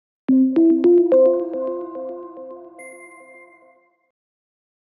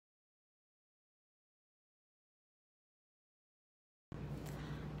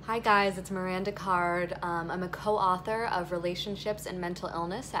Hi guys, it's Miranda Card. I'm a co-author of Relationships and Mental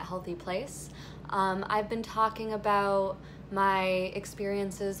Illness at HealthyPlace. I've been talking about my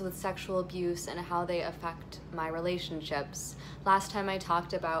experiences with sexual abuse and how they affect my relationships. Last time I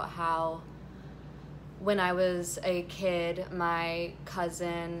talked about how when I was a kid, my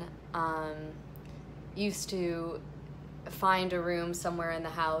cousin used to find a room somewhere in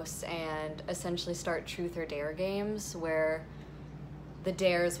the house and essentially start truth or dare games where the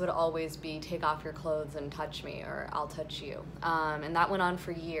dares would always be take off your clothes and touch me, or I'll touch you. And that went on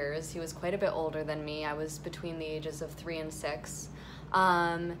for years. He was quite a bit older than me. I was between the ages of 3 and 6.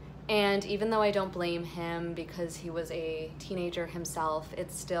 And even though I don't blame him because he was a teenager himself,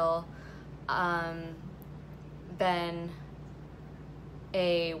 it's still been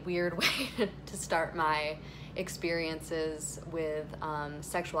a weird way to start my experiences with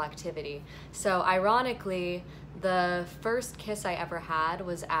sexual activity. So ironically, the first kiss I ever had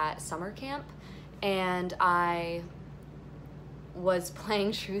was at summer camp, and I was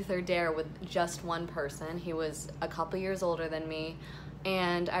playing truth or dare with just one person. He was a couple years older than me,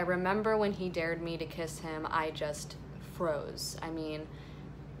 and I remember when he dared me to kiss him, I just froze. I mean,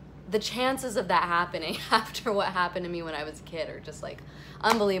 the chances of that happening after what happened to me when I was a kid are just like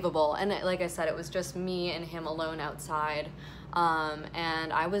unbelievable. And like I said, it was just me and him alone outside,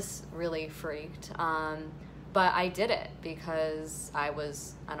 and I was really freaked. But I did it because I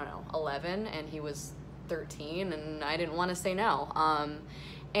was, I don't know, 11 and he was 13, and I didn't want to say no.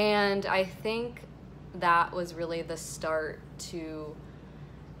 And I think that was really the start to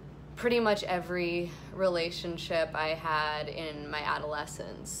pretty much every relationship I had in my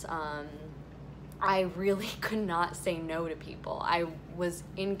adolescence. I really could not say no to people. I was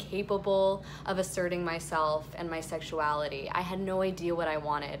incapable of asserting myself and my sexuality. I had no idea what I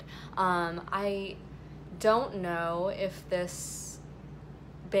wanted. I don't know if this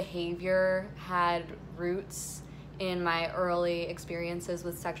behavior had roots in my early experiences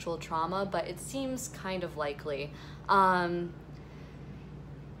with sexual trauma, but it seems kind of likely. And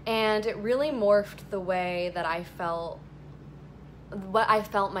it really morphed the way that I felt, what I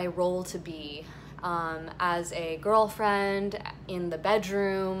felt my role to be as a girlfriend in the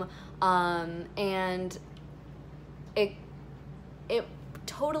bedroom, and it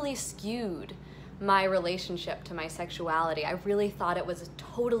totally skewed my relationship to my sexuality. I really thought it was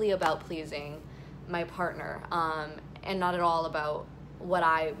totally about pleasing my partner, and not at all about what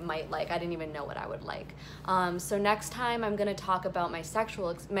I might like. I didn't even know what I would like. So next time I'm gonna talk about my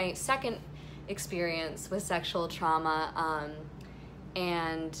second experience with sexual trauma,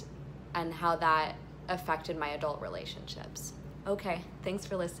 and how that affected my adult relationships. Okay, thanks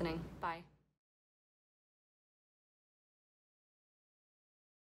for listening. Bye.